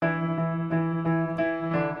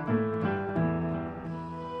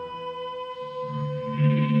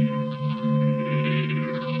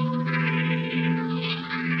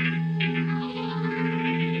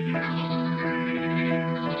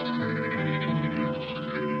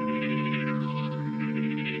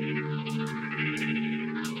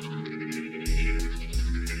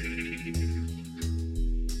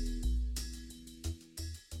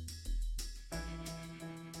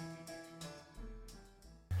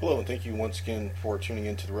Hello, and thank you once again for tuning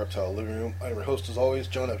in to the Reptile Living Room. I'm your host, as always,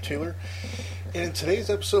 John F. Taylor. And in today's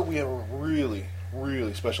episode, we have a really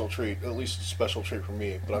special treat, at least a special treat for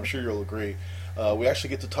me, but I'm sure you'll agree. We actually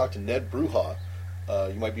get to talk to Ned Bruja.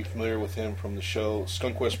 You might be familiar with him from the show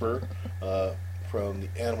Skunk Whisperer from the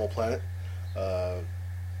Animal Planet.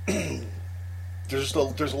 There's a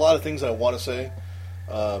lot of things that I want to say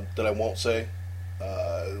that I won't say.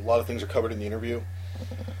 A lot of things are covered in the interview.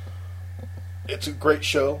 It's a great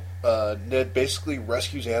show. Ned basically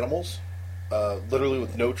rescues animals, literally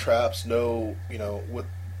with no traps, with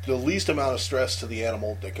the least amount of stress to the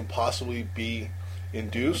animal that can possibly be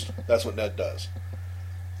induced. That's what Ned does.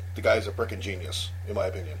 The guy's a frickin' genius, in my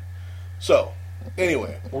opinion. So,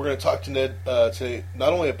 anyway, we're going to talk to Ned today,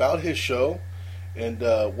 not only about his show and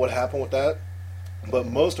what happened with that, but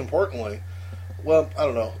most importantly, well, I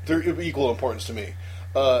don't know, they're of equal importance to me.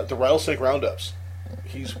 The rattlesnake roundups.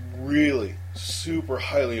 He's really super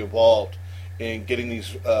highly involved in getting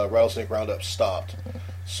these rattlesnake roundups stopped.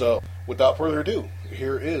 So, without further ado,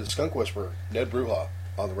 here is Skunk Whisperer, Ned Bruja,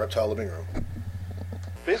 on the Reptile Living Room.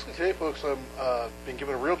 Basically today, folks, I'm been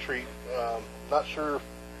given a real treat. Not sure,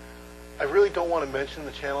 I really don't want to mention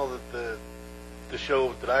the channel that the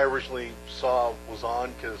show that I originally saw was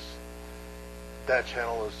on, because that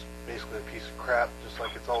channel is basically a piece of crap, just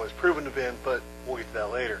like it's always proven to be, but we'll get to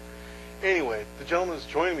that later. Anyway, the gentleman that's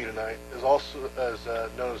joining me tonight is also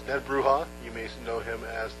known as Ned Bruja. You may know him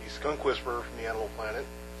as the Skunk Whisperer from the Animal Planet,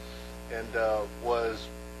 and was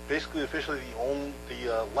basically officially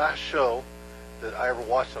the last show that I ever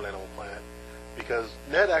watched on Animal Planet, because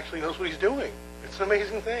Ned actually knows what he's doing. It's an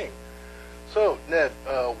amazing thing. So, Ned,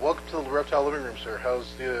 welcome to the Reptile Living Room, sir.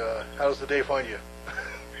 How's the day find you?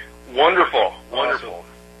 Wonderful. Awesome.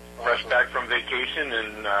 Fresh back from vacation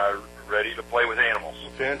and ready to play with animals.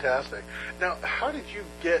 Fantastic. Now, how did you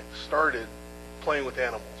get started playing with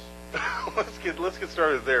animals? let's get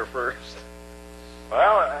started there first.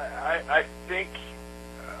 Well, I think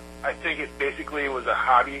it basically was a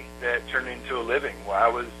hobby that turned into a living. When I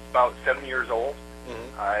was about 7 years old,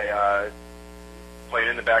 I played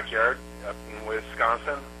in the backyard up in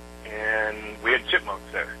Wisconsin, and we had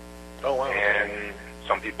chipmunks there. Oh, wow. And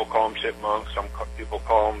some people call them chipmunks, some people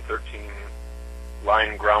call them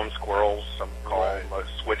 13-line ground squirrels, some call them a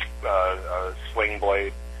swing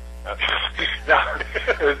blade. Now,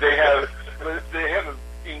 they have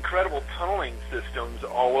incredible tunneling systems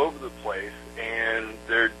all over the place, and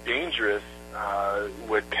they're dangerous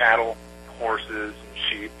with cattle, horses, and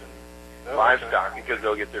sheep, and livestock, because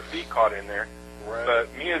they'll get their feet caught in there. Right.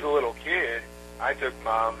 But me as a little kid, I took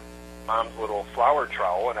Mom's little flower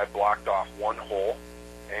trowel and I blocked off one hole,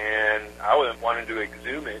 and I wanted to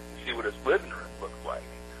exhume it and see what its living room looked like.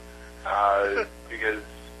 Because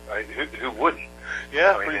who wouldn't?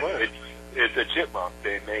 Yeah, I mean, pretty much. It's a chipmunk.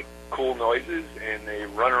 They make cool noises and they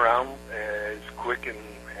run around as quick and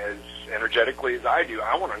as energetically as I do.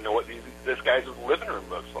 I want to know what this guy's living room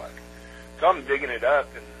looks like. So I'm digging it up,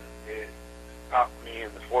 and it popped me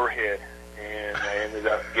in the forehead, and I ended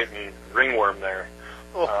up getting ringworm there.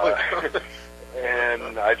 Oh, my God.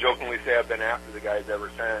 And I jokingly say I've been after the guys ever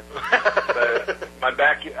since. But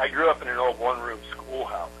I grew up in an old one-room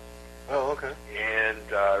schoolhouse. Oh, okay.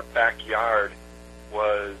 And our backyard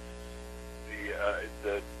was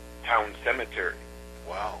the town cemetery.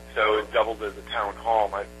 Wow. So it doubled as a town hall.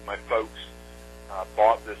 My folks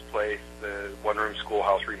bought this place. The one-room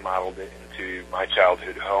schoolhouse remodeled it into my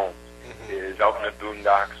childhood home. It is out in the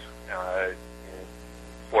boondocks, in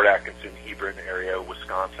Fort Atkinson, Hebron area,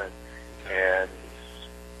 Wisconsin. And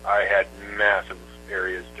I had massive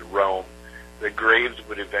areas to roam. The graves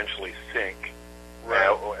would eventually sink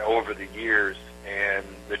over the years, and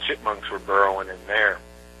the chipmunks were burrowing in there.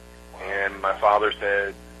 And my father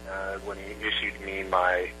said, when he issued me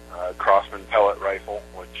my Crossman pellet rifle,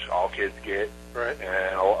 which all kids get,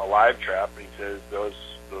 and a live trap, he says, those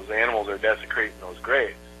animals are desecrating those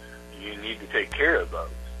graves. You need to take care of those.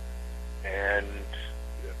 And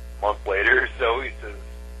a month later or so, he says,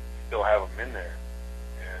 still have them in there.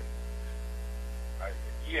 And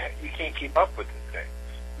you can't keep up with these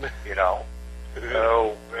things, you know.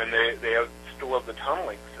 So, and they still have the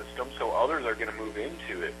tunneling system, so others are going to move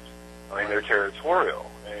into it. I mean, they're territorial,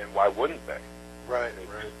 and why wouldn't they? Right.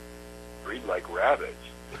 Breed like rabbits,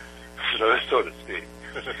 so to speak.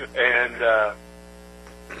 And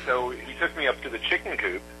so he took me up to the chicken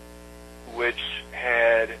coop, which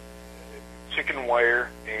had chicken wire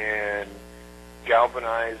and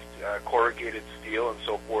galvanized corrugated steel and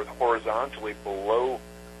so forth horizontally below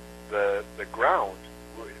the ground,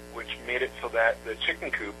 which made it so that the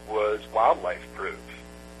chicken coop was wildlife proof.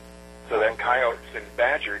 So that coyotes and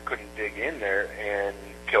badger couldn't dig in there and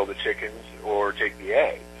kill the chickens or take the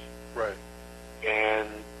eggs. Right. And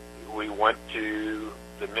we went to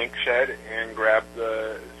the mink shed and grabbed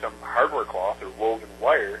some hardware cloth or woven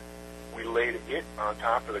wire. We laid it on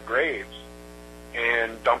top of the graves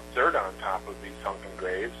and dumped dirt on top of these sunken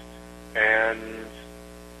graves, and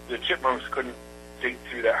the chipmunks couldn't dig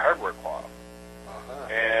through that hardware cloth.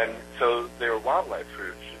 Uh-huh. And so they were wildlife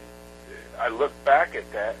fruits. I look back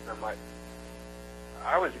at that and I'm like,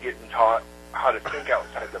 I was getting taught how to think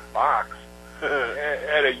outside the box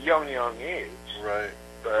at a young age. Right.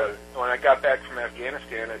 But when I got back from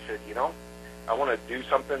Afghanistan, I said, I want to do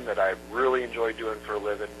something that I really enjoy doing for a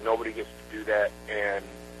living. Nobody gets to do that. And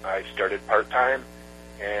I started part-time,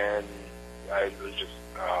 and I was just,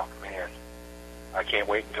 oh, man, I can't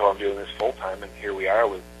wait until I'm doing this full-time. And here we are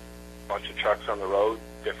with a bunch of trucks on the road,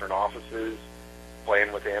 different offices,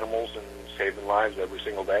 playing with animals and saving lives every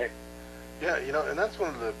single day. Yeah, and that's one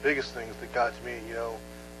of the biggest things that got to me,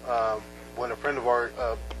 when a friend of ours,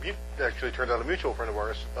 actually turned out a mutual friend of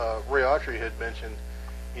ours, Ray Autry had mentioned,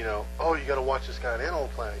 oh, you got to watch this guy on Animal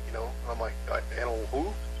Planet, and I'm like, Animal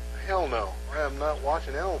who? Hell no, I'm not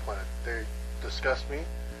watching Animal Planet. They disgust me.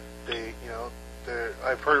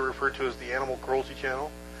 I've heard it referred to as the Animal Cruelty Channel.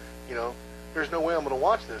 There's no way I'm going to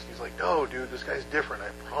watch this. And he's like, no, dude, this guy's different. I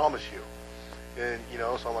promise you. And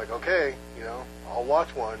so I'm like, okay, I'll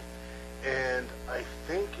watch one. And I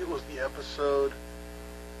think it was the episode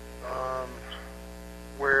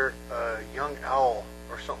where a young owl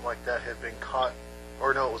or something like that had been caught,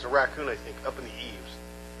 or no, it was a raccoon, I think, up in the eaves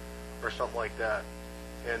or something like that.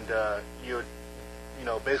 And you had,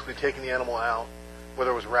 basically taken the animal out,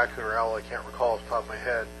 whether it was a raccoon or owl, I can't recall off the top of my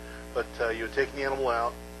head, but you had taken the animal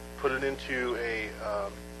out, put it into a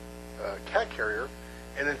cat carrier,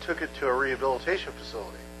 and then took it to a rehabilitation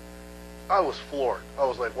facility. I was floored. I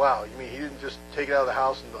was like, wow, you mean he didn't just take it out of the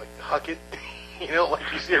house and, like, huck it,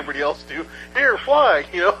 like you see everybody else do? Here, fly,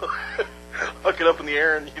 huck it up in the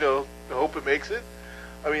air and, hope it makes it?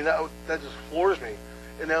 I mean, that just floors me.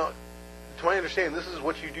 And now, to my understanding, this is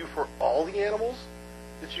what you do for all the animals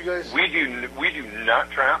that you guys... We do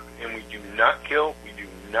not trap, and we do not kill. We do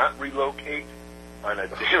not relocate on a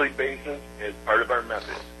daily basis as part of our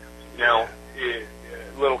method. Now,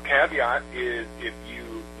 little caveat is if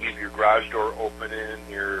you leave your garage door open and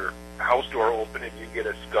your house door open and you get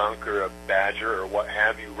a skunk or a badger or what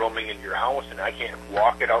have you roaming into your house and I can't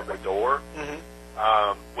walk it out the door,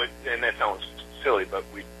 and that sounds silly, but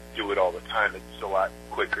we do it all the time. It's a lot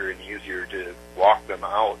quicker and easier to walk them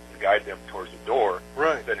out and guide them towards the door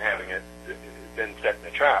than having it, than setting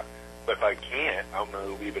a trap. But if I can't, I'm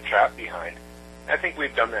going to leave a trap behind. I think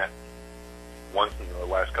we've done that once in the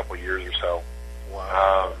last couple of years or so.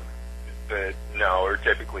 Wow. But no, or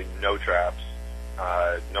typically no traps,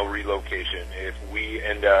 no relocation. If we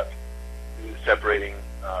end up separating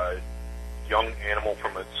a young animal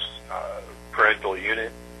from its parental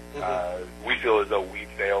unit, we feel as though we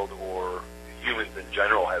failed, or humans in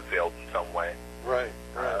general have failed in some way. Right.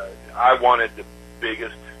 I wanted the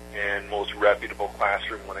biggest and most reputable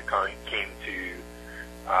classroom when it came to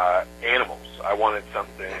animals. I wanted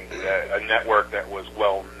something, a network that was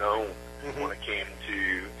well known when it came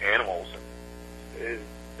to animals.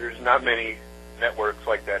 There's not many networks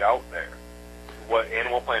like that out there. What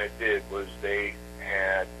Animal Planet did was they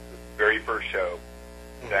had the very first show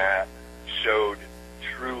that showed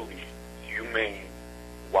truly humane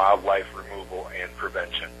wildlife removal and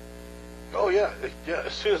prevention. Oh yeah.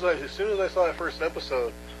 As soon as I saw that first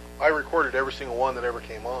episode, I recorded every single one that ever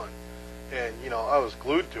came on, and I was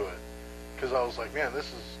glued to it because I was like, man,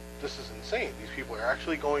 this is insane. These people are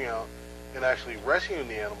actually going out and actually rescuing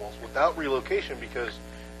the animals without relocation, because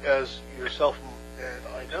as yourself and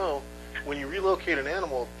I know, when you relocate an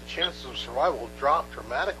animal, the chances of survival drop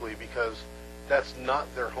dramatically because that's not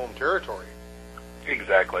their home territory.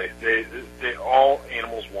 Exactly. They all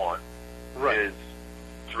animals want is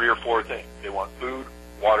 3 or 4 things. They want food,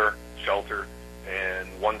 water, shelter, and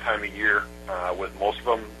one time a year, with most of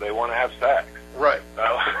them, they want to have sex. Right.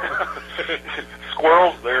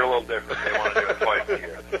 Squirrels, they're a little different. They want to do it twice a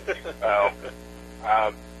year.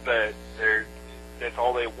 But that's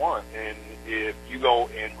all they want. And if you go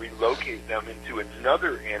and relocate them into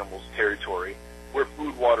another animal's territory where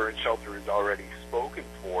food, water, and shelter is already spoken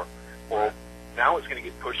for, well, now it's going to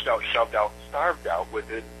get pushed out, shoved out, starved out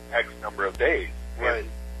within X number of days. Right. And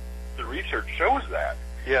the research shows that.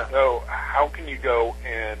 Yeah. So how can you go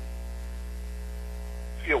and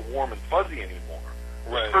feel warm and fuzzy anymore?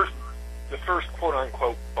 Right. The first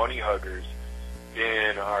quote-unquote bunny huggers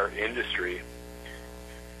in our industry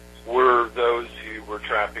were those who were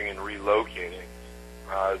trapping and relocating.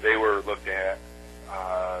 They were looked at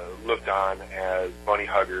looked on as bunny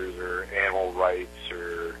huggers or animal rights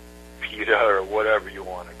or PETA or whatever you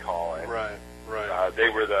want to call it. Right, right. They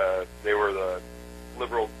were the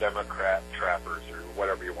liberal Democrat trappers or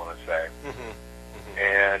whatever you want to say. Mm-hmm.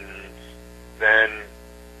 And then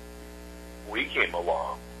we came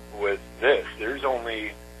along with this. There's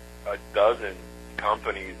only a dozen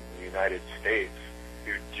companies in the United States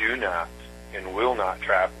who do not and will not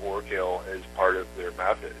trap or kill as part of their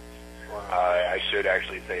methods. Wow. I should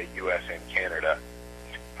actually say U.S. and Canada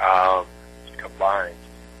combined.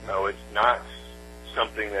 So it's not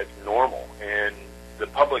something that's normal, and the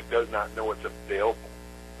public does not know it's available.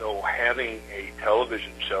 So having a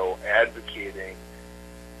television show advocating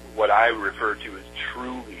what I refer to as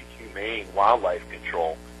truly humane wildlife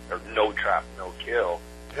control, or no trap, no kill,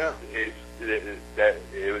 Yeah.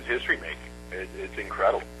 it was history making. It's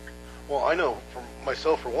incredible. Well, I know for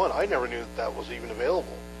myself, for one, I never knew that was even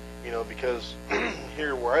available. Because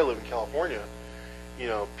here where I live in California,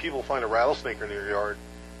 people find a rattlesnake in their yard,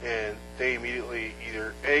 and they immediately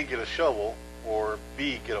either A, get a shovel, or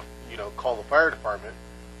B, call the fire department,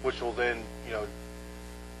 which will then,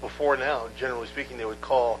 before now, generally speaking, they would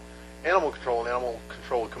call animal control, and animal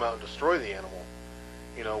control would come out and destroy the animal.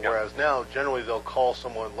 Whereas now, generally, they'll call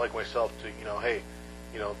someone like myself to, hey,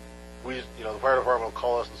 we just, the fire department will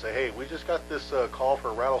call us and say, hey, we just got this call for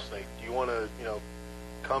a rattlesnake. Do you want to,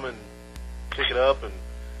 come and pick it up and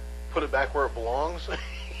put it back where it belongs?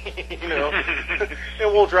 And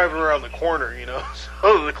we'll drive it around the corner,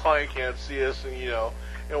 so the client can't see us, and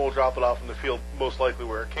we'll drop it off in the field, most likely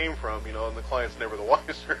where it came from, and the client's never the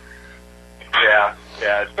wiser. Yeah,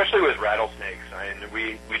 especially with rattlesnakes.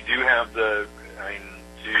 We do have to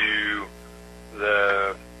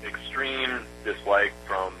the extreme dislike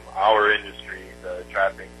from our industry, the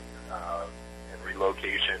trapping and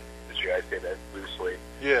relocation industry. I say that loosely.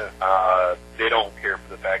 Yeah. They don't care for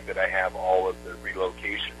the fact that I have all of the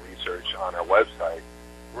relocation research on our website.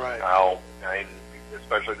 Right. Now,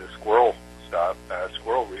 especially the squirrel stuff,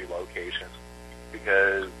 squirrel relocation,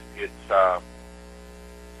 because it's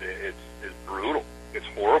brutal. It's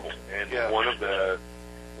horrible. And yeah. one of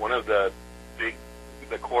the big,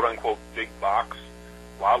 the quote unquote big box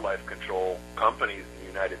wildlife control companies in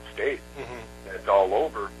the United States, mm-hmm. that's all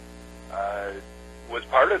over, was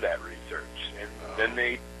part of that research. And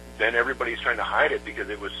then everybody's trying to hide it because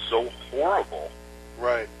it was so horrible.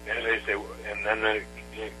 Right. And they say, and then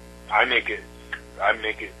I make it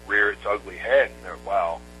rear its ugly head, and they're,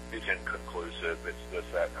 well, it's inconclusive, it's this,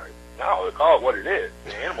 that, and that. No, they call it what it is.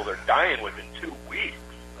 The animals are dying within 2 weeks.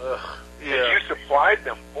 Yeah. And you supplied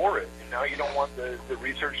them for it, and now you don't want the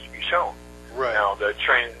research to be shown. Right. Now,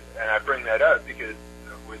 and I bring that up because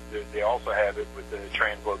they also have it with the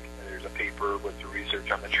there's a paper with the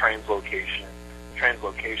research on the translocation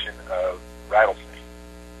of rattlesnakes.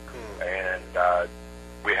 And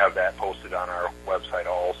we have that posted on our website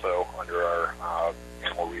also under our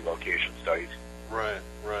animal relocation studies. Right.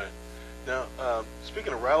 Now,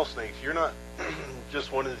 speaking of rattlesnakes, you're not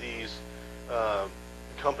just one of these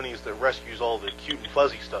companies that rescues all the cute and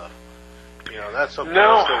fuzzy stuff. That's something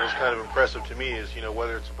else that was kind of impressive to me is,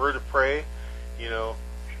 whether it's a bird of prey,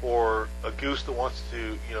 or a goose that wants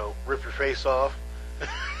to, rip your face off.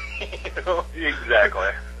 Exactly.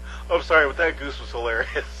 I'm sorry, but that goose was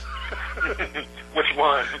hilarious. Which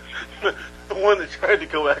one? The one that tried to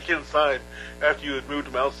go back inside after you had moved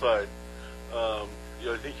him outside.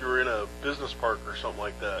 I think you were in a business park or something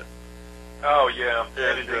like that. Oh yeah,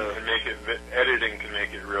 And, editing can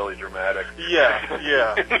make it really dramatic.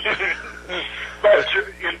 Yeah. but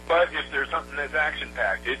if there's something that's action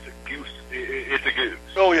packed, it's a goose. It's a goose.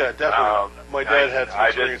 Oh yeah, definitely. My dad had some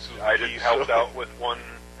experiences I with just geese. helped out with one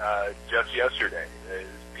just yesterday.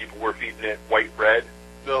 People were feeding it white bread.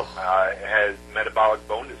 Oh. It has metabolic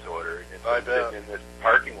bone disorder. It's I bet. sitting in this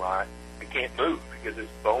parking lot. It can't move because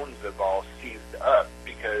its bones have all seized up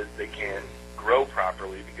because they can't grow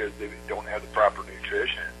properly because they don't have the proper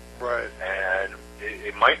nutrition. Right. And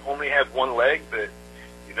it might only have one leg, but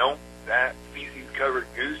that feces-covered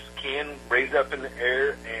goose can raise up in the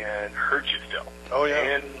air and hurt you still. Oh yeah.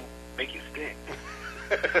 And make you stink.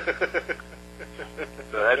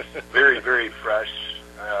 So that's very, very fresh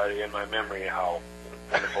in my memory how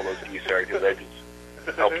wonderful those geese are because I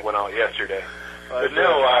just helped one out yesterday. But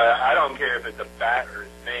no, I don't care if it's a bat or a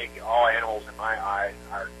snake. All animals in my eyes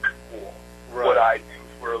are cool. Right. What I do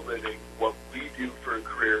for a living, what we do for a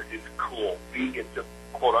career is cool. We get to,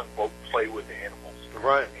 quote unquote, play with animals.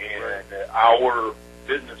 Right. And our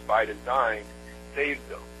business by design saves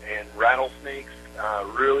them. And rattlesnakes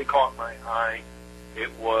really caught my eye. It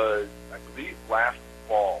was, I believe, last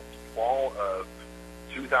fall of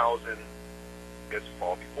 2000. guess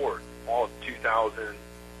fall before, fall of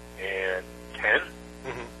 2010,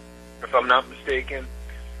 if I'm not mistaken.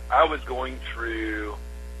 I was going through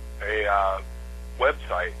a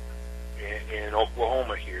website in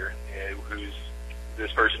Oklahoma here,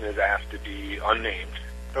 this person is asked to be unnamed.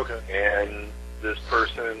 Okay. And this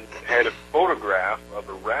person had a photograph of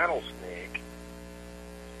a rattlesnake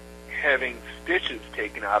having stitches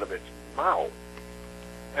taken out of its mouth.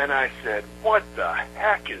 And I said, what the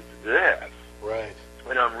heck is this? Right.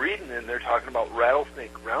 And I'm reading and they're talking about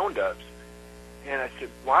rattlesnake roundups. And I said,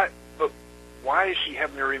 why is she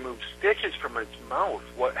having to remove stitches from its mouth?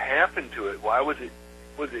 What happened to it? Why was it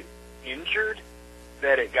injured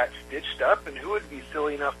that it got stitched up? And who would be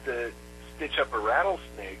silly enough to stitch up a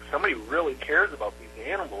rattlesnake? Somebody really cares about these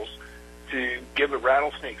animals to give a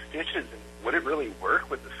rattlesnake stitches, and would it really work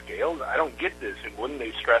with the scales? I don't get this, and wouldn't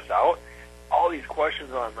they stress out? All these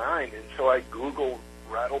questions on my mind, and so I Googled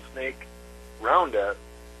rattlesnake roundup,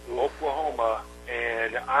 Oklahoma,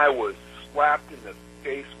 and I was slapped in the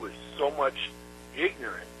face with so much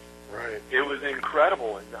ignorance. Right. It was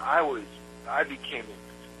incredible, and I became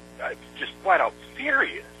just flat out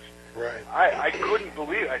furious. Right. I couldn't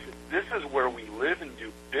believe it. I said, this is where we live and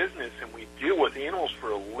do business, and we deal with animals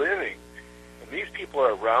for a living. And these people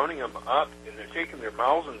are rounding them up, and they're taking their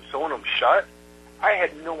mouths and sewing them shut. I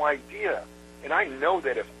had no idea. And I know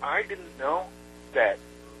that if I didn't know that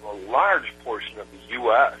a large portion of the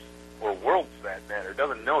U.S., or world for that matter,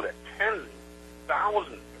 doesn't know that tens of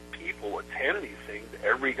thousands of people attend these things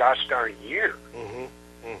every gosh darn year. And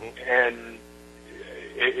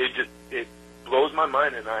it blows my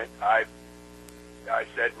mind. And I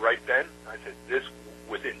said right then, I said, this,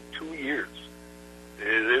 within 2 years,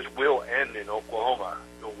 this will end in Oklahoma,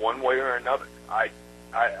 one way or another. I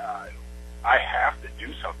have to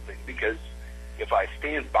do something, because if I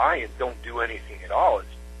stand by and don't do anything at all,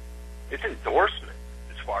 it's endorsement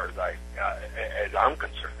as far as as I'm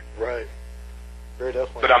concerned. Right. Very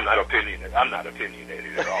definitely. But I'm not opinionated. I'm not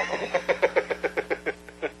opinionated at all.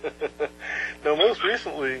 Now, most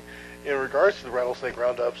recently, in regards to the rattlesnake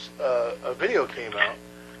roundups, a video came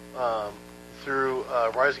out through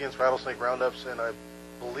Rise Against Rattlesnake Roundups, and I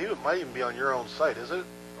believe it might even be on your own site. Is it?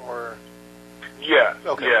 Or yes,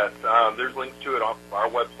 okay. Yes. There's links to it on our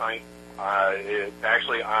website. It's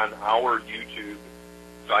actually on our YouTube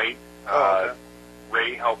site. Okay.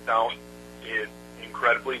 Ray helped out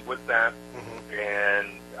incredibly with that, and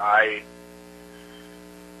I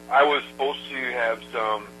was supposed to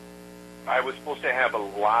have a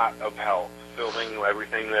lot of help filming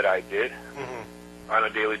everything that I did on a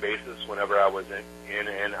daily basis whenever I was in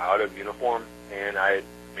and out of uniform, and I had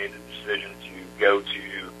made the decision to go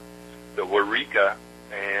to the Waurika,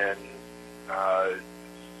 and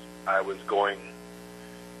I was going,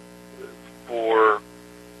 for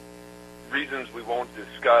reasons we won't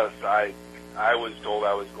discuss, I was told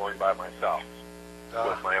I was going by myself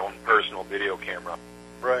with my own personal video camera.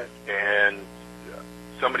 Right. And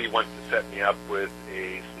somebody went to set me up with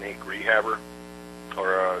a snake rehabber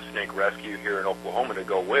or a snake rescue here in Oklahoma to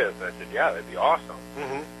go with. I said, yeah, that'd be awesome.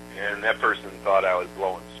 And that person thought I was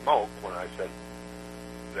blowing smoke when I said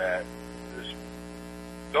that this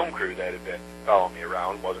film crew that had been following me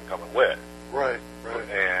around wasn't coming with. Right. Right.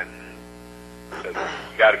 And said,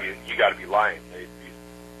 you gotta be lying. They'd be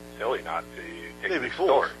silly not to take They'd the be fools.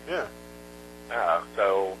 story. Yeah.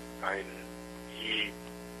 So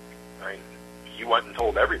he went and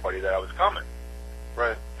told everybody that I was coming.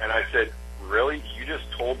 Right. And I said, really? You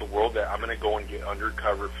just told the world that I'm going to go and get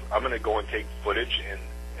undercover, I'm going to go and take footage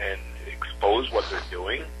and expose what they're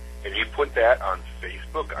doing? And you put that on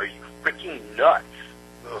Facebook? Are you freaking nuts?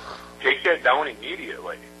 Ugh. Take that down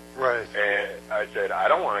immediately. Right. And I said, I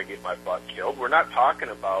don't want to get my butt killed. We're not talking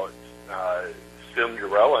about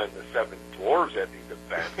Cinderella and the Seven Dwarves at these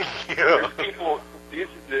events. Yeah. There's people,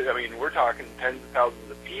 we're talking tens of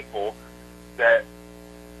thousands of people that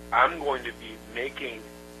I'm going to be taking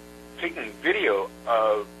video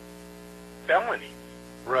of felonies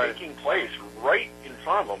taking place right in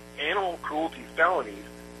front of them, animal cruelty felonies,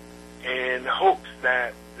 in hopes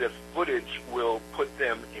that the footage will put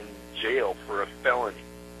them in jail for a felony.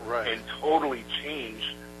 Right. And totally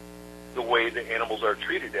change the way the animals are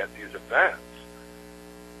treated at these events.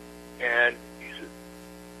 And he said,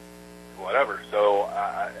 whatever. So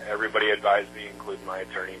everybody advised me, including my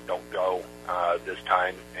attorney, don't go this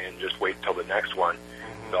time and just wait till the next one.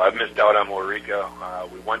 So I've missed out on Waurika.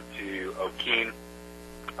 We went to Okeen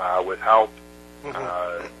with help,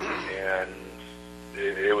 and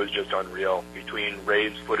it was just unreal. Between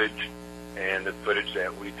Ray's footage and the footage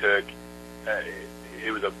that we took,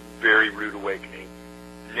 it was a very rude awakening.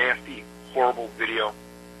 Nasty, horrible video.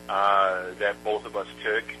 that both of us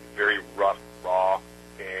took, very rough, raw,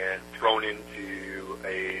 and thrown into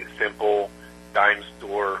a simple dime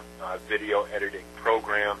store video editing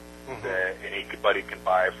program that anybody can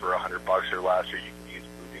buy for $100 or less, or you can use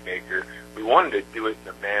Movie Maker. We wanted to do it in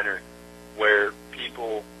a manner where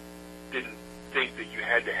people didn't think that you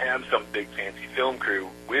had to have some big fancy film crew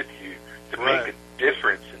with you to make a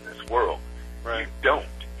difference in this world. Right. You don't.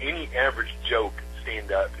 Any average Joe can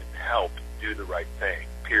stand up and help do the right thing,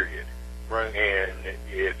 period. Right. And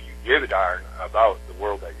if you give a darn about the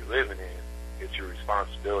world that you're living in, it's your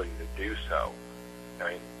responsibility to do so.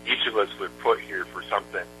 I mean, each of us were put here for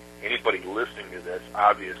something. Anybody listening to this,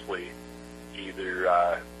 obviously, either,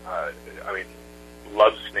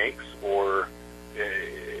 loves snakes or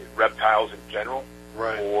reptiles in general,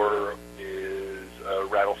 or is a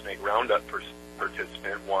rattlesnake roundup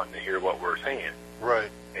participant wanting to hear what we're saying.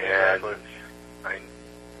 Right. And Exactly.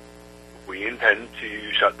 we intend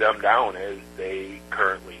to shut them down as they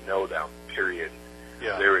currently know them, period.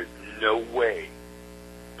 Yeah. There is no way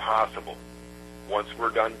possible, once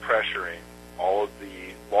we're done pressuring all of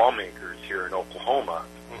the lawmakers here in Oklahoma,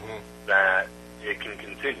 that it can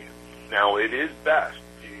continue. Now, it is best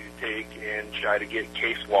to take and try to get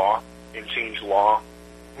case law and change law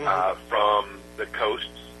from the coasts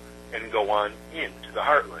and go on into the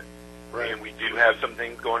heartland. Right. And we do have some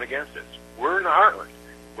things going against us. We're in the heartland.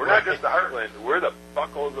 We're not just the heartland. We're the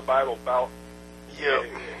buckle of the Bible Belt,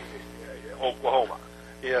 Oklahoma.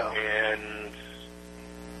 Yeah. And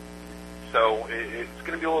so it's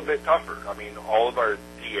going to be a little bit tougher. I mean, all of our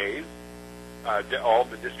DAs, all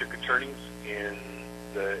the district attorneys in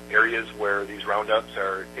the areas where these roundups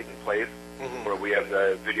are taking place, where we have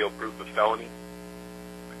the video proof of felony,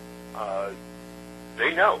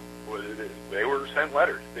 they know. They were sent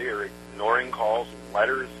letters. They are ignoring calls and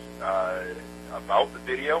letters about the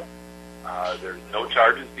video. There's no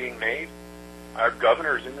charges being made. Our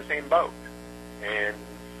governor's in the same boat. And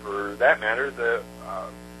for that matter, the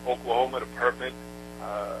Oklahoma Department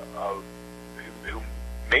who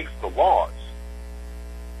makes the laws,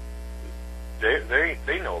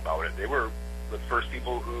 they know about it. They were the first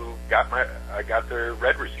people who got their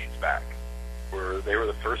red receipts back. They were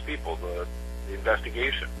the first people, the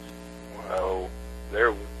investigations. Wow. So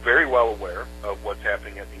they're very well aware of what's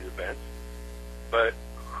happening at these events. But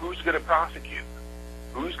who's going to prosecute?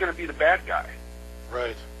 Who's going to be the bad guy?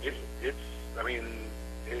 Right. It's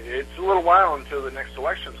a little while until the next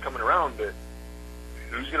election's coming around, but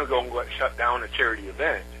who's going to go and shut down a charity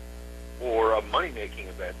event or a money-making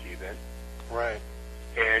event even? Right.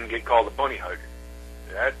 And get called a bunny hugger?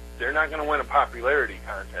 They're not going to win a popularity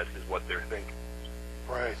contest is what they're thinking.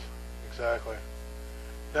 Right. Exactly.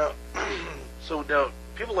 Now, so now,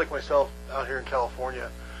 people like myself out here in California,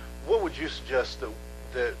 what would you suggest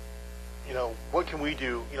that what can we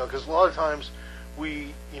do? Because a lot of times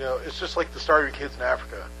it's just like the Starving Kids in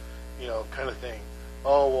Africa, kind of thing.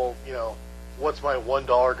 Oh, well, what's my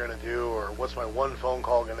 $1 going to do, or what's my one phone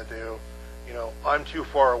call going to do? I'm too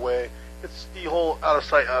far away. It's the whole out of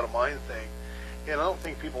sight, out of mind thing. And I don't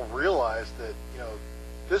think people realize that,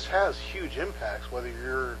 this has huge impacts, whether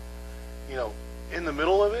you're, in the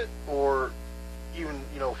middle of it or even,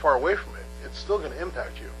 far away from it. It's still going to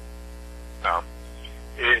impact you. I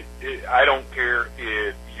don't care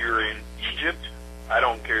if you're in Egypt. I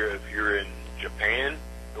don't care if you're in Japan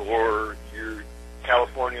or you're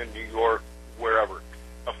California, New York, wherever.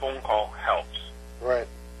 A phone call helps. Right.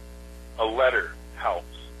 A letter helps.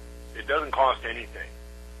 It doesn't cost anything.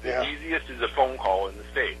 The easiest is a phone call in the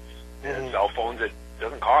States. And cell phones, it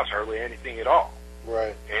doesn't cost hardly anything at all.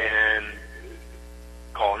 Right. And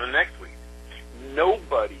calling them next week.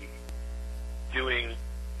 Nobody doing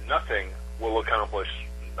nothing will accomplish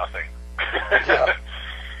nothing. Yeah.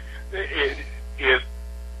 If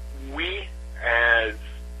we, as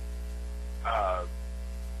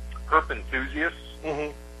herp enthusiasts,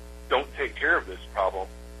 don't take care of this problem,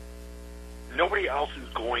 nobody else is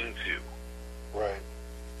going to. Right.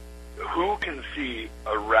 Who can see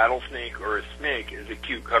a rattlesnake or a snake as a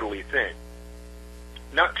cute, cuddly thing?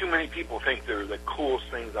 Not too many people think they're the coolest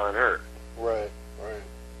things on earth. Right, right.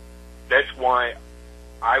 That's why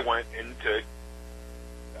I went into.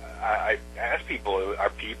 I asked people, are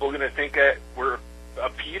people going to think that we're a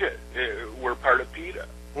PETA? We're part of PETA.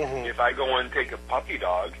 If I go and take a puppy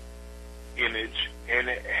dog image and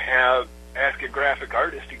ask a graphic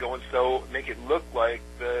artist to go and make it look like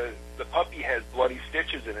the puppy has bloody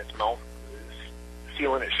stitches in its mouth,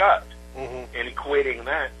 sealing it shut, and equating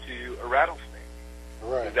that to a rattlesnake.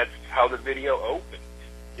 Right. That's how the video opens.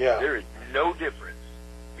 Yeah. There is no difference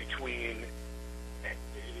between,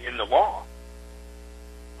 in the law,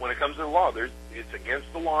 when it comes to the law, it's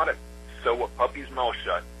against the law to sew a puppy's mouth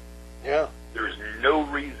shut. Yeah. There's no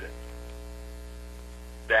reason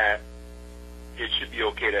that it should be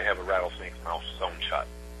okay to have a rattlesnake's mouth sewn shut.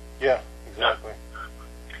 Yeah, exactly.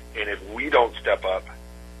 And if we don't step up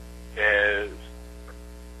as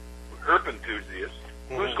herp enthusiasts,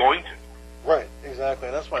 who's going to? Right, exactly.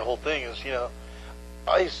 And that's my whole thing is,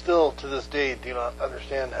 I still, to this day, do not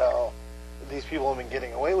understand how these people have been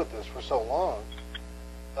getting away with this for so long.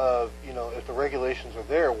 If the regulations are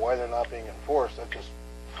there, why they're not being enforced, that just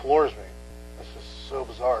floors me. It's just so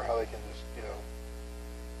bizarre how they can just,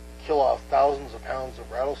 kill off thousands of pounds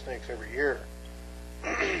of rattlesnakes every year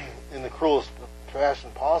in the cruelest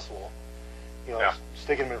fashion possible.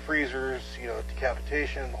 Sticking them in freezers,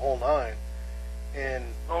 decapitation, the whole nine. And,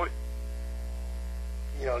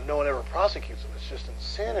 no one ever prosecutes them. It's just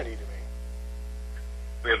insanity to me.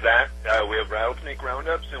 We have that. We have rattlesnake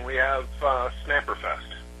roundups, and we have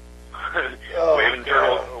Snapperfest.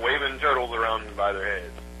 Waving turtles around by their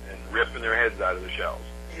heads and ripping their heads out of the shells.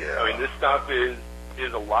 Yeah. I mean, this stuff is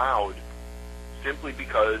allowed simply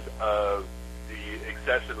because of the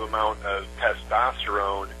excessive amount of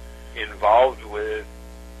testosterone involved with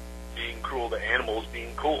being cruel to animals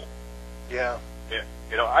being cool. Yeah.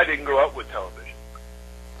 I didn't grow up with television,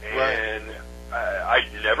 and I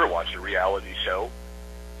never watched a reality show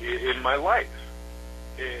in my life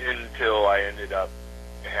until I ended up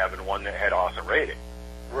having one that had awesome ratings.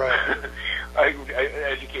 Right.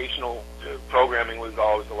 Educational programming was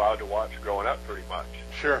always allowed to watch growing up, pretty much.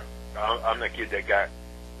 Sure. I'm the kid that got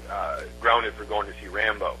grounded for going to see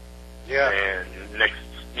Rambo. Yeah. And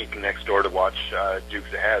sneaking next door to watch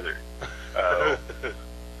Dukes of Hazzard.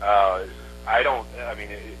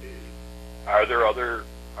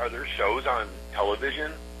 Are there shows on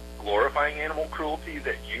television glorifying animal cruelty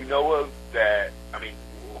that you know of that,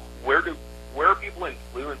 where are people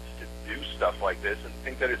influenced to do stuff like this and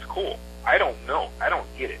think that it's cool? I don't know. I don't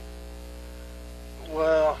get it.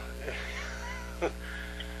 Well,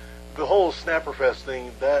 the whole Snapperfest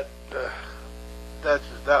thing, that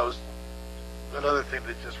was another thing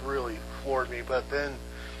that just really floored me. But then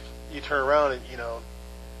you turn around and,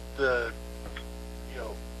 the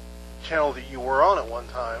channel that you were on at one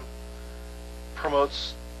time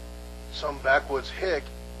promotes some backwoods hick,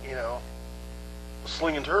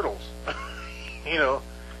 slinging turtles, and,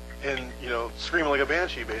 screaming like a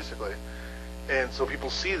banshee, basically. And so people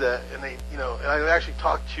see that, and they, and I actually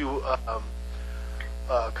talked to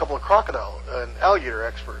a couple of crocodile and alligator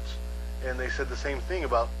experts, and they said the same thing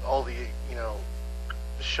about all the,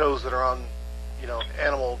 shows that are on,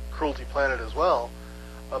 Animal Cruelty Planet as well,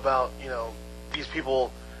 about, these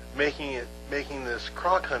people making this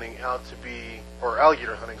croc hunting out to be, or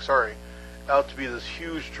alligator hunting, sorry, out to be this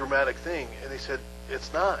huge dramatic thing. And they said,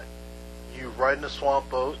 it's not. You ride in a swamp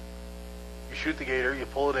boat, you shoot the gator, you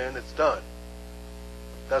pull it in, it's done.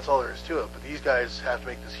 That's all there is to it. But these guys have to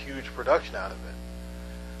make this huge production out of it.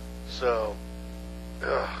 So,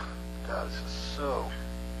 God, this is so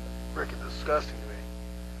freaking disgusting to me.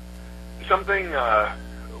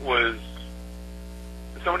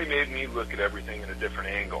 Somebody made me look at everything in a different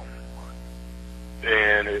angle.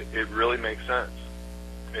 And it really makes sense.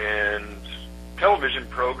 And television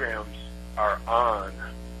programs are on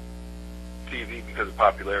TV because of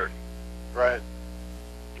popularity. Right.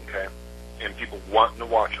 Okay? And people wanting to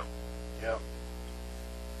watch them. Yeah.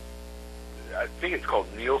 I think it's called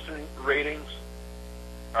Nielsen ratings,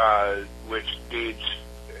 which gauge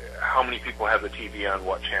how many people have the TV on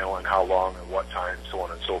what channel and how long and what time, so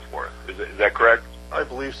on and so forth. Is that correct? I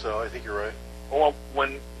believe so. I think you're right. Well,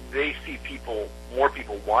 when they see more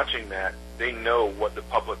people watching that, they know what the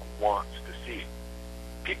public wants to see.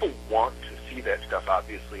 People want to see that stuff,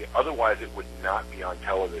 obviously. Otherwise, it would not be on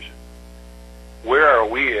television. Where are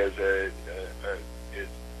we as a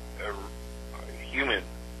human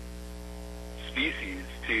species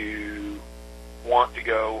to want to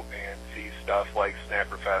go and see stuff like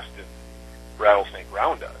Snapperfest and rattlesnake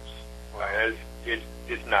roundups?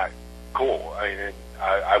 It's not cool.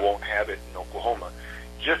 I won't have it in Oklahoma.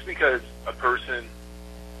 Just because a person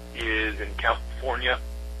is in California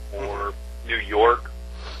or New York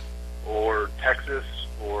or Texas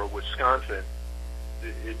or Wisconsin,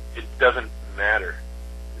 it doesn't matter.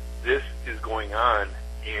 This is going on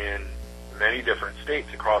in many different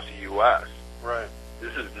states across the U.S. Right.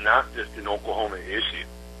 This is not just an Oklahoma issue.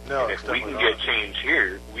 No, and if we can get change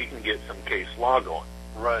here, we can get some case law going.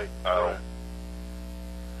 Right. Right.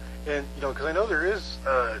 And, because I know there is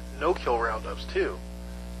no-kill roundups, too,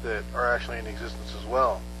 that are actually in existence as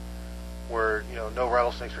well, where, no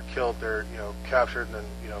rattlesnakes are killed, they're, captured and then,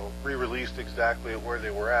 re-released exactly where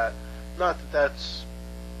they were at. Not that that's,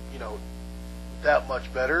 that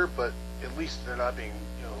much better, but at least they're not being,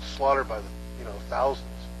 slaughtered by the, thousands.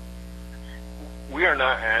 We are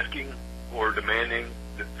not asking or demanding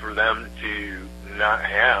for them to not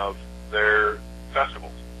have their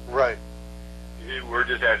festivals. Right. We're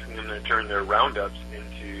just asking them to turn their roundups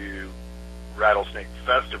into rattlesnake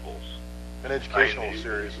festivals. An educational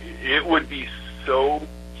series. It would be so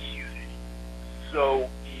easy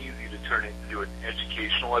to turn it into an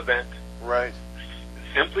educational event. Right.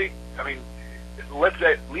 Simply, let's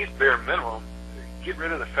at least bare minimum get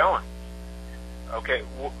rid of the felonies. Okay,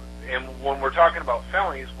 and when we're talking about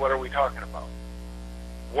felonies, what are we talking about?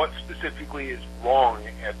 What specifically is wrong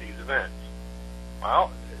at these events?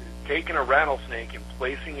 Well, taking a rattlesnake and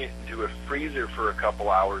placing it into a freezer for a couple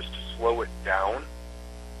hours to slow it down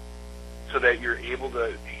so that you're able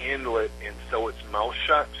to handle it and sew its mouth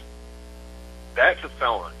shut, that's a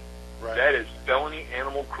felony. Right. That is felony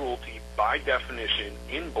animal cruelty by definition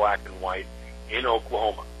in black and white in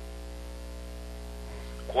Oklahoma.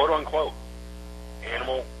 Quote unquote.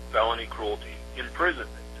 Animal felony cruelty. Imprisonment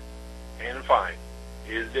and fine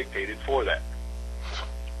is dictated for that.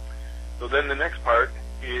 So then the next part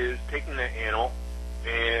is taking that animal,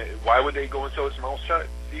 and why would they go and sew its mouth shut?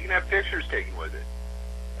 So you can have pictures taken with it.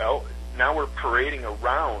 Well, now we're parading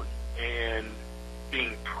around and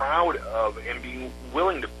being proud of and being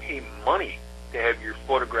willing to pay money to have your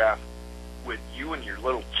photograph with you and your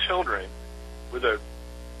little children with an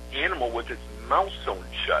animal with its mouth sewn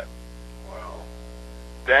shut. Wow.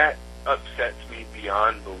 That upsets me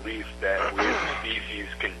beyond belief that we as a species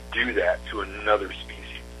can do that to another species.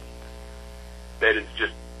 That is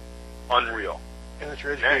just unreal. And that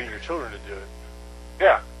you're educating your children to do it.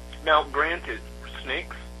 Yeah. Now, granted,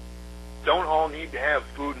 snakes don't all need to have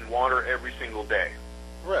food and water every single day.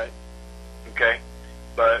 Right. Okay?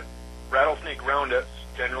 But rattlesnake roundups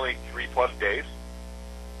generally 3+ days,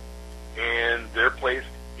 and they're placed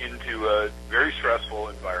into a very stressful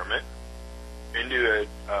environment, into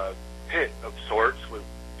a pit of sorts with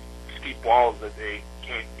steep walls that they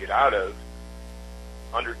can't get out of,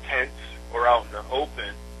 under tents or out in the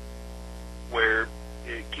open, where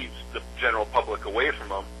it keeps the general public away from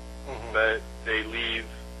them. Mm-hmm. But they leave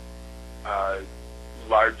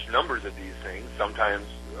large numbers of these things, sometimes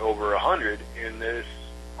over 100, in this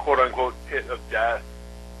quote-unquote pit of death,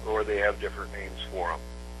 or they have different names for them.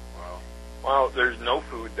 Wow. Well, there's no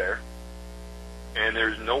food there, and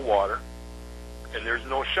there's no water, and there's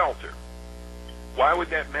no shelter. Why would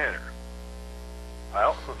that matter?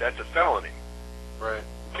 Well, that's a felony. Right.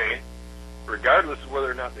 Okay? Regardless of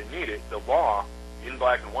whether or not they need it, the law in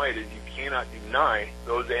black and white is you cannot deny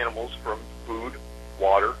those animals from food,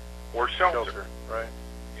 water, or shelter. Right.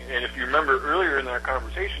 And if you remember earlier in our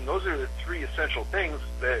conversation, those are the three essential things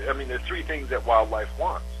the three things that wildlife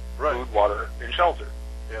wants. Right. Food, water, and shelter.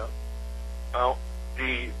 Yeah. Well,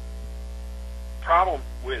 the problem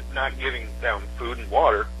with not giving them food and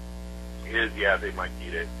water is, yeah, they might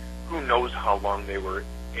need it. Who knows how long they were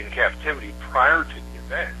in captivity prior to the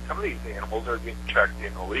event? Some of these animals are getting checked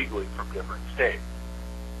in illegally from different states.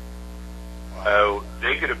 Wow.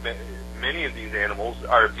 They could have been, many of these animals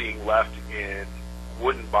are being left in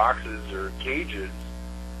wooden boxes or cages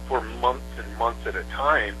for months and months at a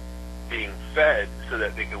time, being fed so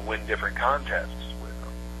that they can win different contests with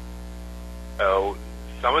them. So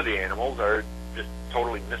some of the animals are just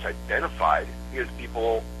totally misidentified because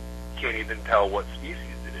people can't even tell what species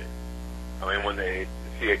it is. I mean, when they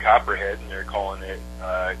see a copperhead and they're calling it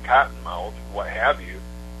cottonmouth, what have you,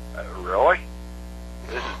 really?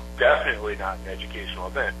 This is definitely not an educational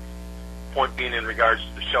event. Point being, in regards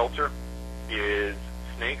to the shelter, is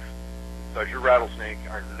snakes, such as rattlesnake,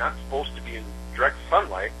 are not supposed to be in direct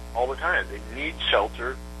sunlight all the time. They need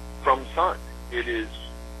shelter from sun. It is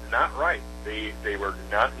not right. They were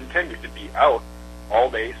not intended to be out all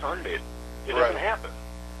day sunbathing. It doesn't happen.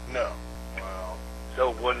 No. Wow.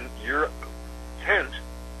 So when your tent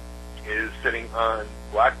is sitting on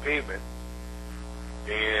black pavement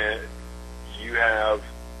and you have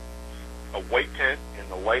a white tent and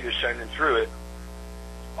the light is shining through it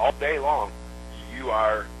all day long, you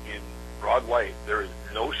are in broad light. There is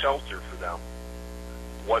no shelter for them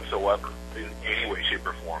whatsoever in any way, shape,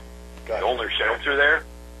 or form. The only shelter there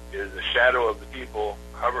is the shadow of the people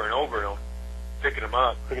hovering over them, picking them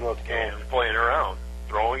up, and playing around,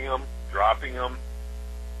 throwing them, dropping them.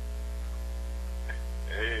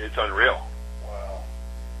 It's unreal. Wow,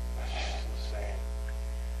 that's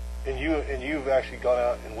insane. And you've actually gone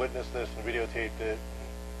out and witnessed this and videotaped it,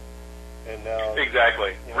 and now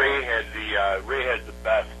exactly. You know, Ray had the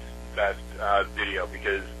best video,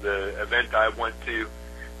 because the event I went to,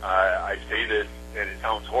 I say this and it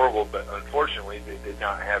sounds horrible, but unfortunately they did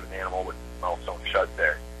not have an animal with its mouth sewn shut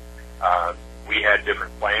there. We had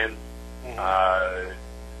different plans.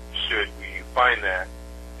 Should we find that,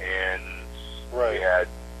 and right.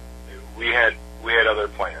 we had other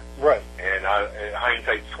plans. Right. And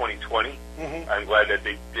hindsight's 2020. I'm glad that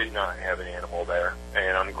they did not have an animal there,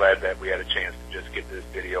 and I'm glad that we had a chance to just get this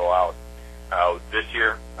video out this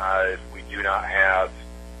year. If we do not have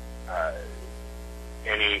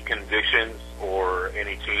any convictions or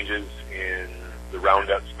any changes in the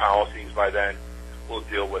Roundup's policies by then, we'll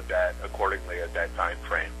deal with that accordingly at that time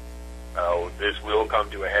frame. This will come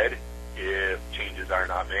to a head if changes are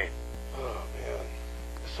not made. Oh, man.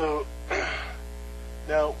 So,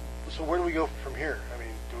 now, so where do we go from here? I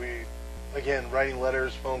mean, do we, again, writing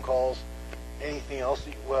letters, phone calls, anything else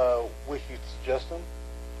that we could suggest them?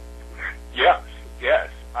 Yes.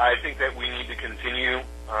 I think that we need to continue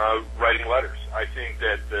writing letters. I think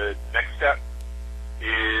that the next step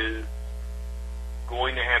is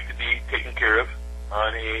going to have to be taken care of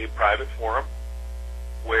on a private forum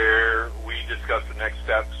where we discuss the next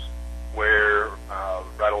steps, where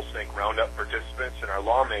Rattlesnake Roundup participants and our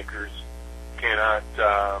lawmakers cannot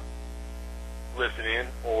listen in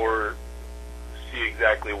or see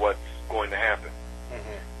exactly what's going to happen.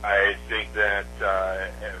 I think that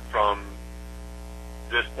from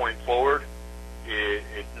this point forward,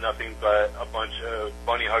 it's nothing but a bunch of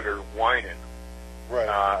bunny huggers whining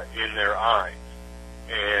in their eyes.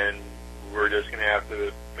 And we're just going to have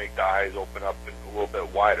to make the eyes open up a little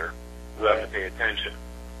bit wider. We'll have to pay attention.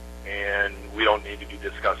 And we don't need to be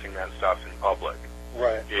discussing that stuff in public.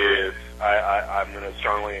 Right. If I'm going to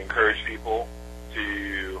strongly encourage people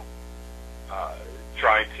to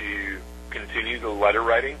try to continue the letter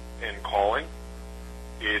writing and calling.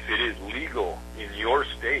 If it is legal in your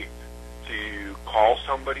state to call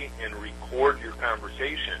somebody and record your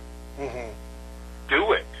conversation,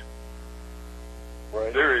 do it.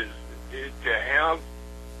 Right. There is, to have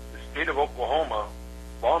the state of Oklahoma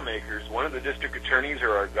lawmakers, one of the district attorneys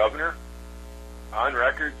or our governor, on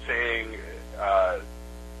record saying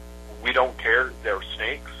we don't care, they're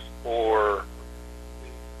snakes, or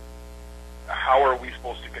how are we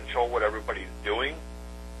supposed to control what everybody's doing?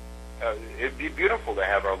 It'd be beautiful to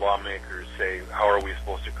have our lawmakers say, how are we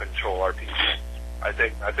supposed to control our people? I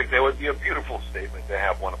think that would be a beautiful statement to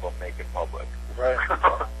have one of them make in public. Right.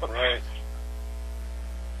 Right.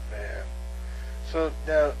 Man. So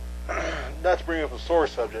now, not to bring up a sore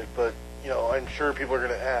subject, but I'm sure people are going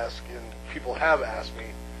to ask, and people have asked me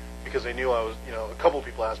because they knew I was. A couple of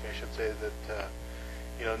people asked me, I should say,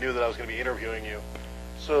 that knew that I was going to be interviewing you.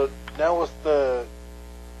 So now with the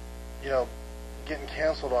getting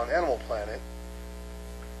canceled on Animal Planet,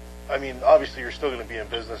 I mean, obviously you're still going to be in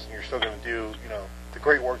business and you're still going to do the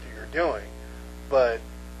great work that you're doing, but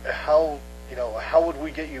how would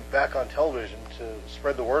we get you back on television to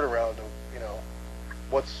spread the word around of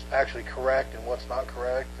what's actually correct and what's not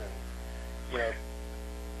correct, and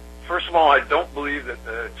First of all, I don't believe that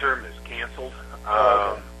the term is canceled.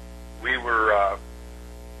 Okay. We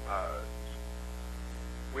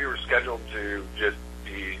were scheduled to just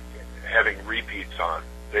be having repeats on.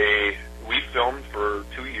 We filmed for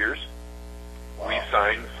 2 years. Wow. We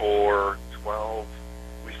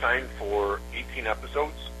signed for 18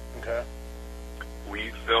 episodes. Okay.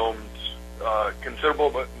 We filmed considerable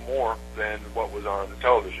but more than what was on the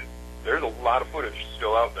television. There's a lot of footage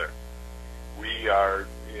still out there.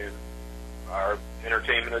 Our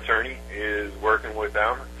entertainment attorney is working with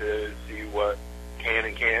them to see what can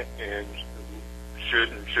and can't and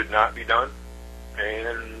should not be done,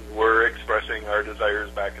 and we're expressing our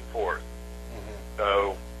desires back and forth.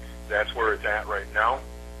 So that's where it's at right now.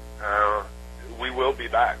 We will be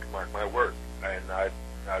back, mark my word, and I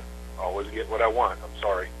always get what I want. I'm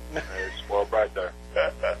sorry. It's spoiled right there.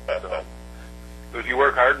 So, if you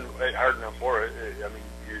work hard enough for it, I mean,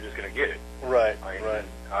 you're just going to get it. Right. Right.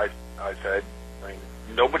 I said,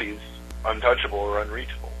 nobody's untouchable or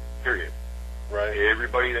unreachable, period. Right.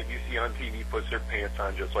 Everybody that you see on TV puts their pants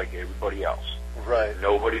on just like everybody else. Right.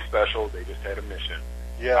 Nobody's special. They just had a mission.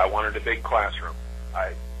 Yeah. I wanted a big classroom.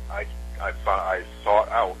 I sought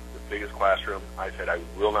out the biggest classroom. I said I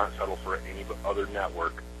will not settle for any other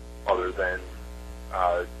network other than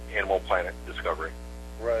Animal Planet Discovery.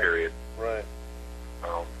 Right. Period. Right.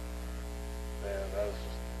 Man,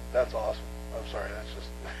 that's awesome. I'm sorry. That's just.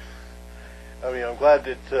 I mean, I'm glad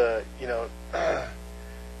that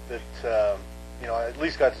I at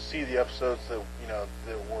least got to see the episodes that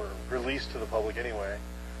that were released to the public anyway.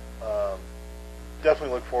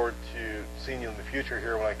 Definitely look forward to seeing you in the future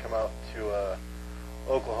here when I come out to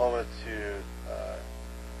Oklahoma to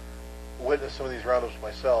witness some of these roundups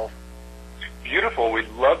myself. beautiful. We'd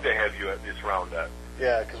love to have you at this roundup.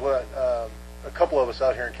 Yeah, because a couple of us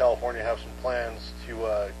out here in California have some plans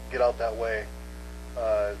to get out that way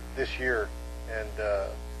this year and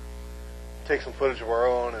take some footage of our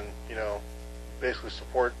own and, basically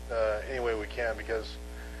support any way we can because,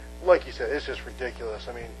 like you said, it's just ridiculous.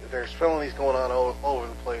 I mean, there's felonies going on all over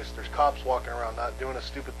the place. There's cops walking around not doing a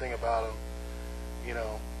stupid thing about them,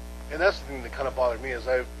 And that's the thing that kind of bothered me is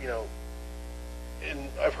I've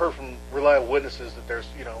heard from reliable witnesses that there's,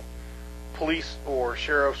 police or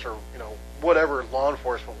sheriffs or, whatever law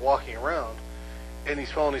enforcement walking around and these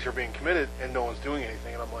felonies are being committed and no one's doing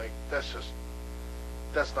anything. And I'm like, that's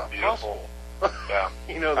not possible. Yeah.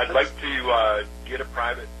 I'd like to get a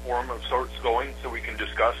private forum of sorts going so we can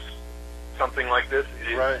discuss something like this.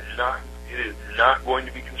 It is not going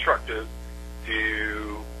to be constructive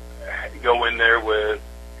to go in there with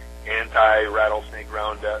anti-rattlesnake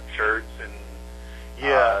roundup shirts and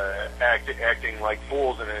acting like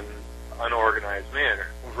fools in an unorganized manner.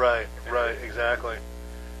 Right, exactly.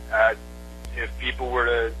 If people were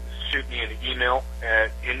to shoot me an email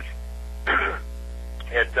at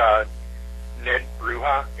Ned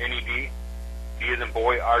Bruja, N-E-D, B as in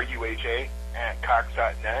boy, R-U-H-A, at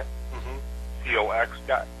Cox.net,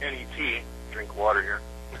 C-O-X.net. Drink water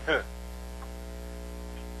here.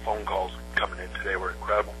 Phone calls coming in today were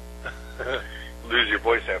incredible. Lose your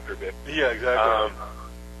voice after a bit. Yeah, exactly.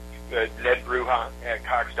 Ned Bruja at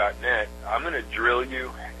Cox.net. I'm going to drill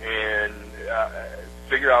you and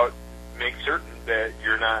figure out, make certain that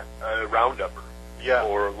you're not a roundupper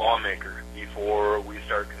or lawmaker before we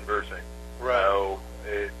start conversing. Right. So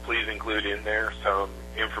please include in there some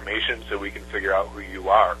information so we can figure out who you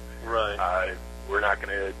are. Right. We're not going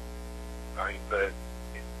to. But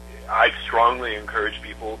I strongly encourage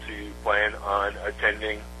people to plan on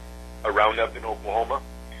attending a roundup in Oklahoma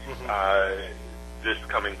this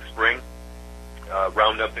coming spring.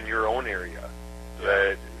 Roundup in your own area.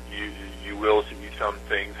 That you will see some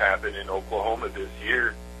things happen in Oklahoma this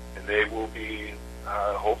year, and they will be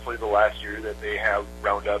hopefully the last year that they have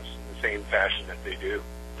roundups in the same fashion that they do.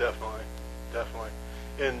 Definitely.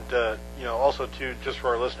 And also too, just for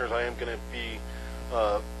our listeners, I am going to be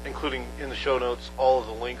including in the show notes all of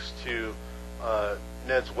the links to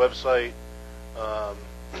Ned's website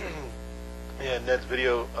and Ned's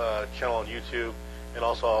video channel on YouTube, and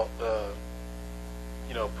also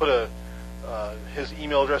put his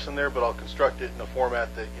email address in there, but I'll construct it in a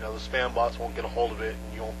format that the spam bots won't get a hold of it,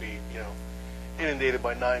 and you won't be inundated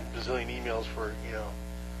by 9 bazillion emails for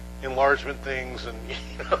enlargement things and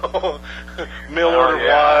mail order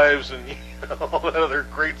wives and all that other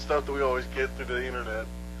great stuff that we always get through the internet.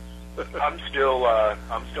 I'm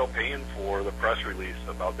still paying for the press release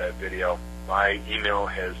about that video. My email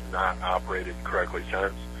has not operated correctly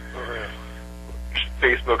since.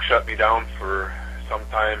 Facebook shut me down for some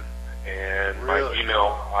time, and my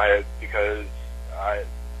email, because I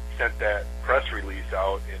sent that press release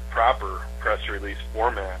out in proper press release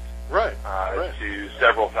format to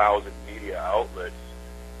several thousand media outlets,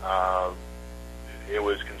 it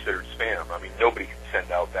was considered spam. I mean, nobody can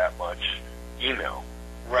send out that much email.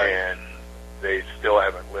 And they still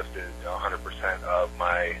haven't lifted 100% of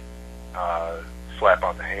my slap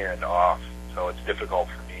on the hand off, so it's difficult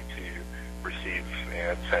for me to receive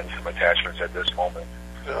and send some attachments at this moment.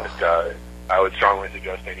 But I would strongly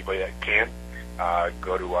suggest anybody that can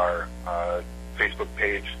go to our Facebook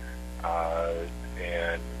page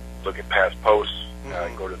and look at past posts,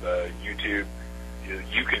 go to the YouTube.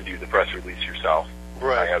 You can do the press release yourself.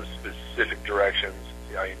 I have specific directions.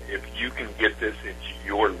 If you can get this into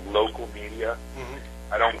your local media,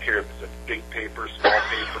 I don't care if it's a big paper, small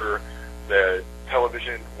paper, the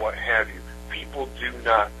television, what have you. People do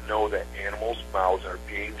not know that animals' mouths are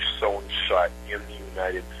being sewn shut in the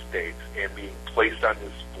United States and being placed on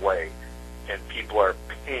display, and people are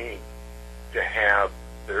paying to have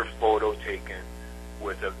their photo taken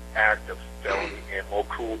with an act of felony animal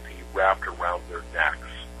cruelty wrapped around their necks.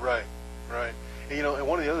 Right. And, and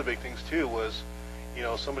one of the other big things, too, was,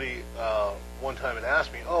 somebody one time had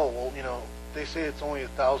asked me, they say it's only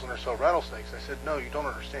 1,000 or so rattlesnakes. I said, no, you don't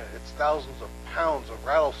understand. It's thousands of pounds of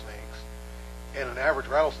rattlesnakes, and an average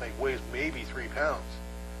rattlesnake weighs maybe 3 pounds.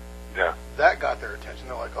 Yeah. That got their attention.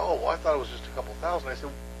 They're like, oh, well, I thought it was just a couple thousand. I said,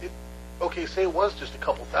 okay, say it was just a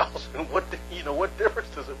couple thousand. What difference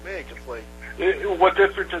does it make? It's like, what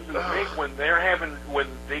difference does it make when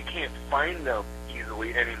they can't find them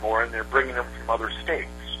easily anymore, and they're bringing them from other states?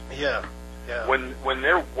 Yeah. When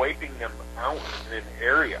they're wiping them out in an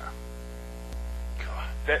area,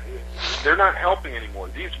 that they're not helping anymore.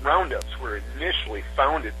 These roundups were initially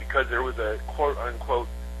founded because there was a quote unquote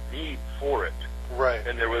need for it. Right.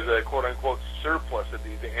 And there was a quote-unquote surplus of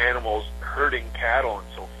these animals herding cattle and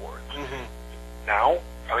so forth. Mm-hmm. Now,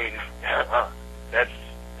 I mean, that's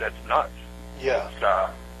nuts. Yeah. It's,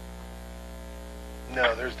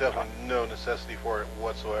 no, there's definitely no necessity for it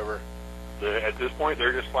whatsoever. at this point,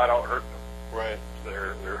 they're just flat out hurting them. Right.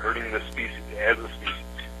 They're hurting the species as a species.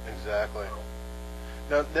 Exactly.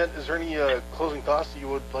 Now, Ned, is there any closing thoughts that you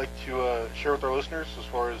would like to share with our listeners as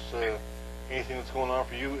far as anything that's going on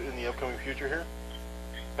for you in the upcoming future here?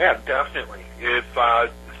 Yeah, definitely. If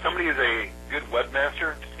somebody is a good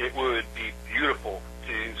webmaster, it would be beautiful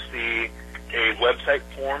to see a website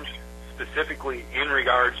formed specifically in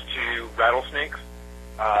regards to rattlesnakes.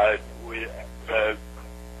 With the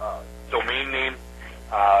domain name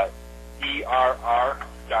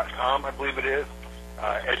ERR.com, I believe it is.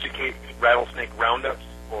 Educate Rattlesnake Roundups,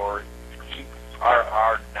 or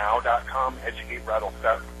ERRnow.com. Educate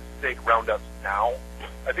Rattlesnake Roundups Now.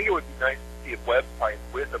 I think it would be nice to see a website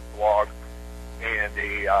with a blog and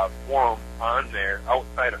a forum on there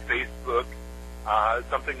outside of Facebook,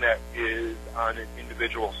 something that is on an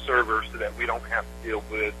individual server so that we don't have to deal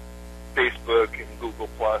with Facebook and Google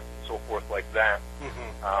Plus and so forth like that,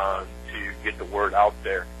 to get the word out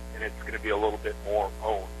there. And it's going to be a little bit more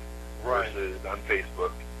owned versus on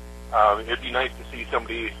Facebook. It'd be nice to see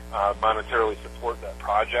somebody monetarily support that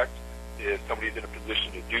project if somebody's in a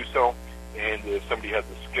position to do so, and if somebody has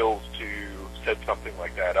the skills to set something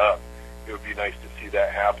like that up. It would be nice to see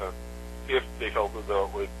that happen if they felt as though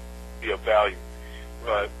it would be of value.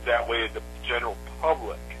 But that way the general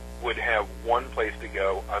public would have one place to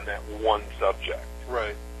go on that one subject.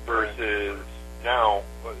 Right. Versus now,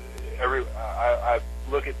 I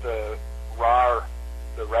look at the Rise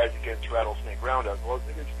Against Rattlesnake Roundup. Well,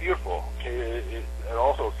 it's beautiful. Okay, it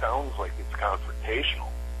also sounds like it's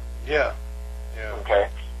confrontational. Yeah. Yeah. Okay,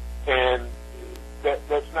 and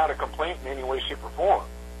that's not a complaint in any way, shape, or form.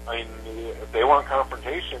 I mean, if they want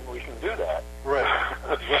confrontation, we can do that. Right.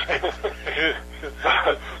 Right.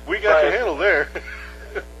 We got your handle there.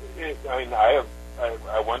 I mean, I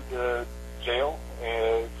went to jail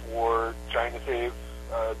for trying to save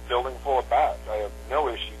a building full of bats. I have no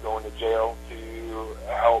issue going to jail to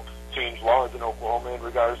help change laws in Oklahoma in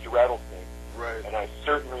regards to rattlesnakes. Right. And I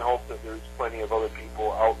certainly hope that there's plenty of other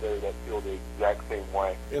people out there that feel the exact same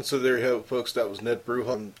way. And so there you have it, folks. That was Ned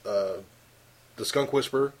Bruham, the Skunk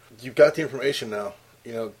Whisperer. You've got the information now.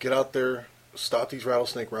 You know, get out there, stop these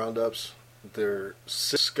rattlesnake roundups. They're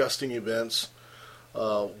disgusting events.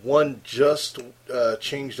 One just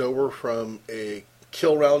changed over from a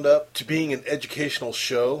kill roundup to being an educational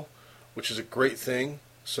show, which is a great thing.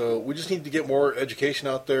 So we just need to get more education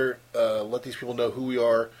out there. Let these people know who we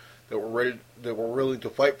are, that we're ready, that we're willing to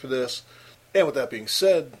fight for this. And with that being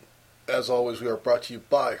said, as always, we are brought to you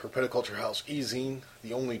by Herpetoculture House e-zine,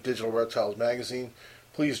 the only digital reptiles magazine.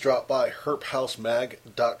 Please drop by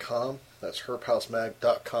herphousemag.com. That's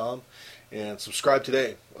herphousemag.com. And subscribe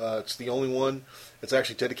today. It's the only one that's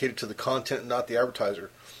actually dedicated to the content and not the advertiser.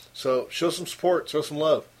 So show some support, show some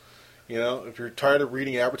love. You know, if you're tired of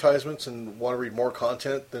reading advertisements and want to read more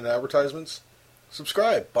content than advertisements,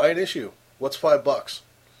 subscribe. Buy an issue. What's $5?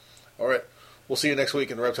 All right. We'll see you next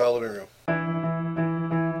week in the Reptile Living Room.